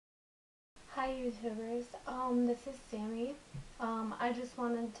Hi YouTubers, this is Sammy. I just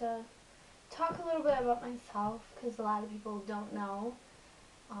wanted to talk a little bit about myself because a lot of people don't know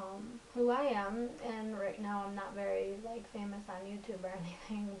who I am, and right now I'm not very famous on YouTube or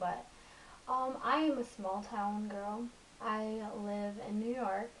anything, but I am a small town girl. I live in New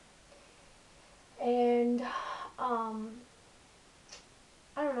York, and um,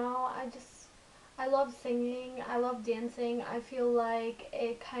 I don't know, I love singing, I love dancing. I feel like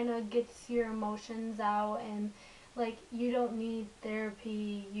it kind of gets your emotions out, and you don't need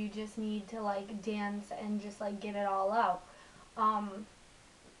therapy, you just need to dance and just get it all out. Um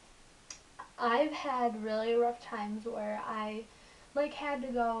I've had really rough times where I had to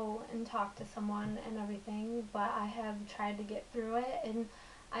go and talk to someone and everything, but I have tried to get through it, and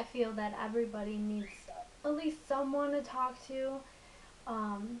I feel that everybody needs at least someone to talk to,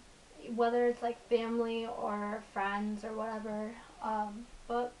 um, whether it's family or friends or whatever.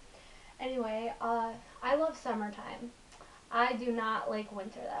 But anyway, I love summertime. I do not like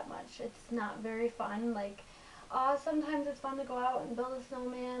winter that much. It's not very fun. Sometimes it's fun to go out and build a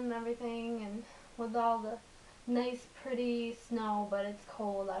snowman and everything, and with all the nice, pretty snow, but it's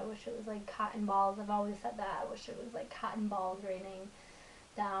cold. I wish it was cotton balls. I've always said that. I wish it was cotton balls raining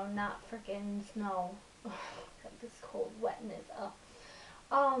down, not freaking snow. This cold wetness.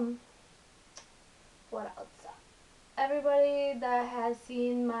 Um, what else? Everybody that has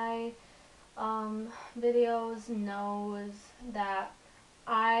seen my videos knows that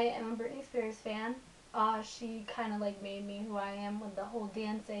I am a Britney Spears fan. She kind of made me who I am with the whole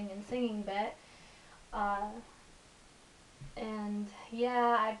dancing and singing bit. Uh, and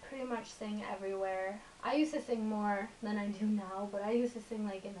yeah, I pretty much sing everywhere. I used to sing more than I do now, but I used to sing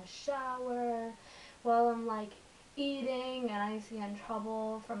in the shower, while I'm eating, and I used to get in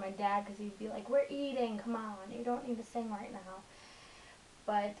trouble from my dad because he'd be like, "We're eating, come on, you don't need to sing right now."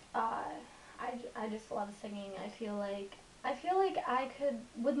 But I just love singing. I feel like I could,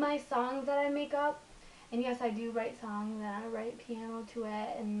 with my songs that I make up, and yes, I do write songs and I write piano to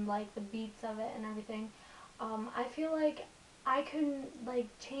it and the beats of it and everything. I feel like I can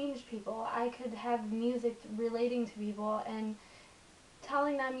change people. I could have music relating to people and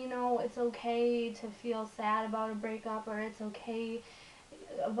telling them, it's okay to feel sad about a breakup, or it's okay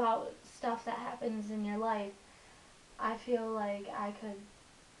about stuff that happens in your life. I feel like I could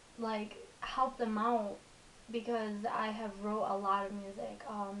help them out because I have wrote a lot of music.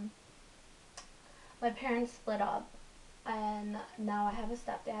 My parents split up, and now I have a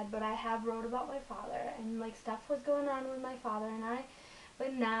stepdad, but I have wrote about my father, and stuff was going on with my father and I,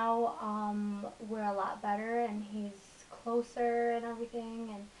 but now we're a lot better, and he's closer and everything,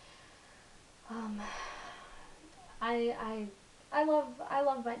 and um, I I I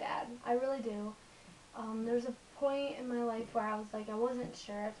love my dad. I really do. There's a point in my life where I was I wasn't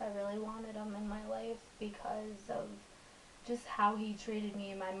sure if I really wanted him in my life because of just how he treated me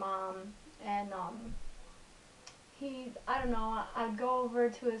and my mom. And I don't know, I'd go over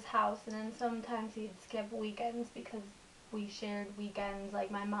to his house, and then sometimes he'd skip weekends because we shared weekends.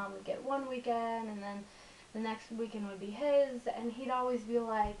 My mom would get one weekend, and then the next weekend would be his, and he'd always be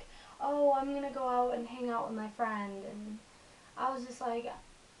like, "Oh, I'm gonna go out and hang out with my friend," and I was just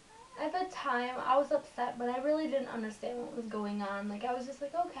at the time, I was upset, but I really didn't understand what was going on. I was just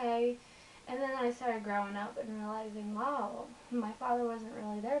okay. And then I started growing up and realizing, wow, my father wasn't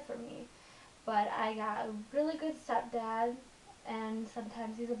really there for me. But I got a really good stepdad, and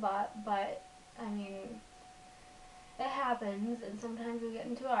sometimes he's a butt, but I mean, it happens, and sometimes we get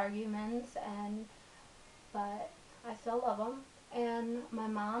into arguments, but I still love him. And my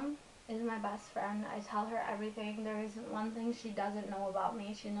mom is my best friend. I tell her everything. There isn't one thing she doesn't know about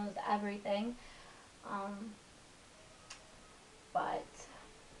me. She knows everything. Um, but,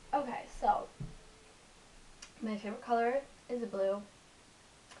 okay, so, my favorite color is blue.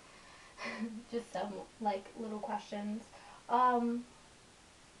 Just some, little questions. Um,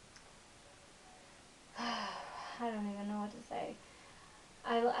 I don't even know what to say.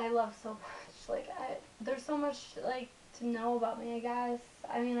 I love so much. There's so much, to know about me, I guess.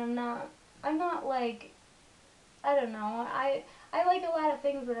 I mean, I'm not I don't know. I like a lot of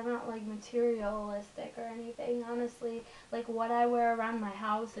things, but I'm not materialistic or anything. Honestly, what I wear around my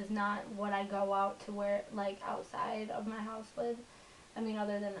house is not what I go out to wear outside of my house with. I mean,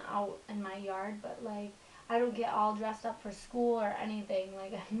 other than out in my yard, but I don't get all dressed up for school or anything.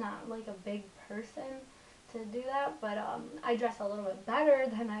 I'm not a big person to do that, but I dress a little bit better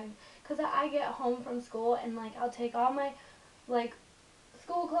than cuz I get home from school, and I'll take all my like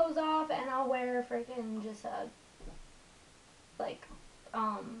school clothes off, and I'll wear freaking just like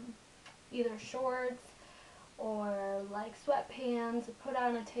um either shorts or like sweatpants, put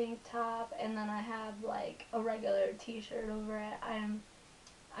on a tank top, and then I have like a regular t-shirt over it.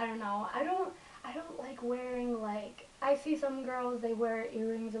 I don't know. I don't like wearing, like, I see some girls, they wear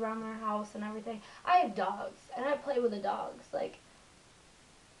earrings around their house and everything. I have dogs and I play with the dogs. Like,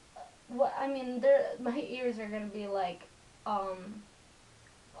 what, I mean, my ears are going to be like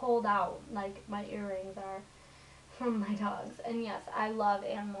pulled out like my earrings are from my dogs. And yes, I love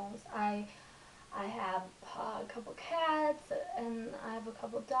animals. I have a couple cats, and I have a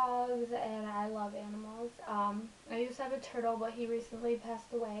couple dogs, and I love animals. I used to have a turtle, but he recently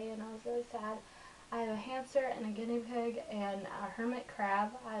passed away, and I was really sad. I have a hamster and a guinea pig and a hermit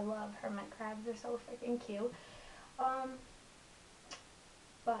crab. I love hermit crabs. They're so freaking cute. Um,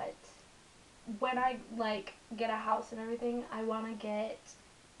 but when I, like, get a house and everything, I want to get,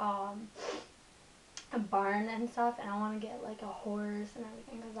 um, a barn and stuff, and I want to get, like, a horse and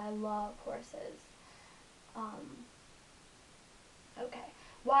everything, because I love horses. Um, okay.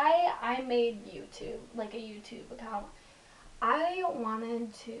 Why I made YouTube, like a YouTube account. I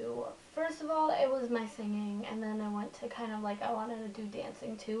wanted to, first of all, it was my singing, and then I went to kind of like, I wanted to do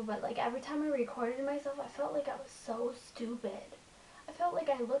dancing too, but like every time I recorded myself, I felt like I was so stupid. I felt like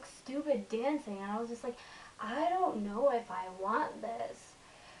I looked stupid dancing, and I was just like, I don't know if I want this.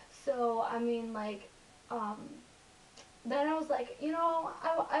 So, I mean, like, um, then I was like, you know,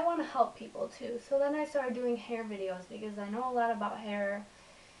 I want to help people too. So then I started doing hair videos because I know a lot about hair,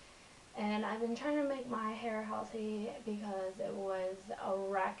 and I've been trying to make my hair healthy because it was a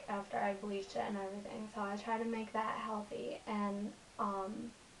wreck after I bleached it and everything. So I tried to make that healthy, and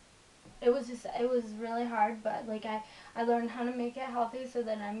it was really hard, but like I learned how to make it healthy. So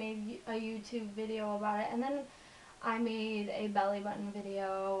then I made a YouTube video about it, and then I made a belly button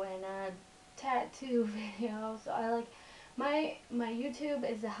video and a tattoo video. So I like my YouTube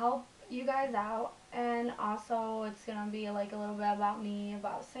is to help you guys out, and also it's gonna be like a little bit about me,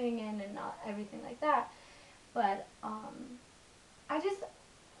 about singing and everything like that. But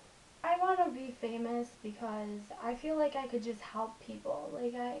I want to be famous because I feel like I could just help people.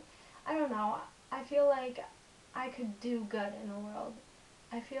 Like I don't know. I feel like I could do good in the world.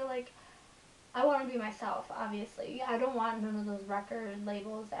 I feel like I want to be myself, obviously. I don't want none of those record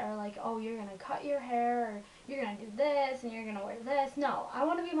labels that are like, oh, you're going to cut your hair, or you're going to do this, and you're going to wear this. No, I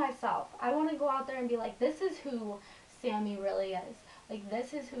want to be myself. I want to go out there and be like, this is who Sammy really is. Like,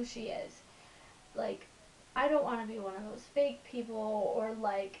 this is who she is. Like, I don't want to be one of those fake people, or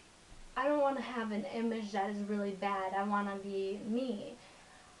like, I don't want to have an image that is really bad. I want to be me.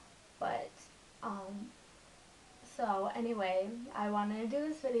 But, so anyway, I wanted to do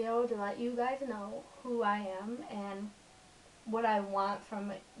this video to let you guys know who I am and what I want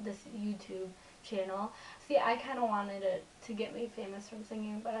from this YouTube channel. See, I kind of wanted it to get me famous from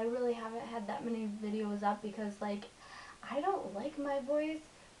singing, but I really haven't had that many videos up because, like, I don't like my voice,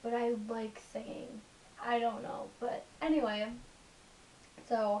 but I like singing. I don't know, but anyway,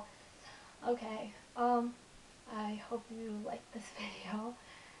 so, okay, I hope you like this video.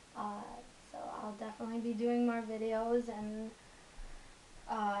 Uh, so I'll definitely be doing more videos, and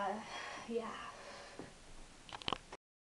yeah.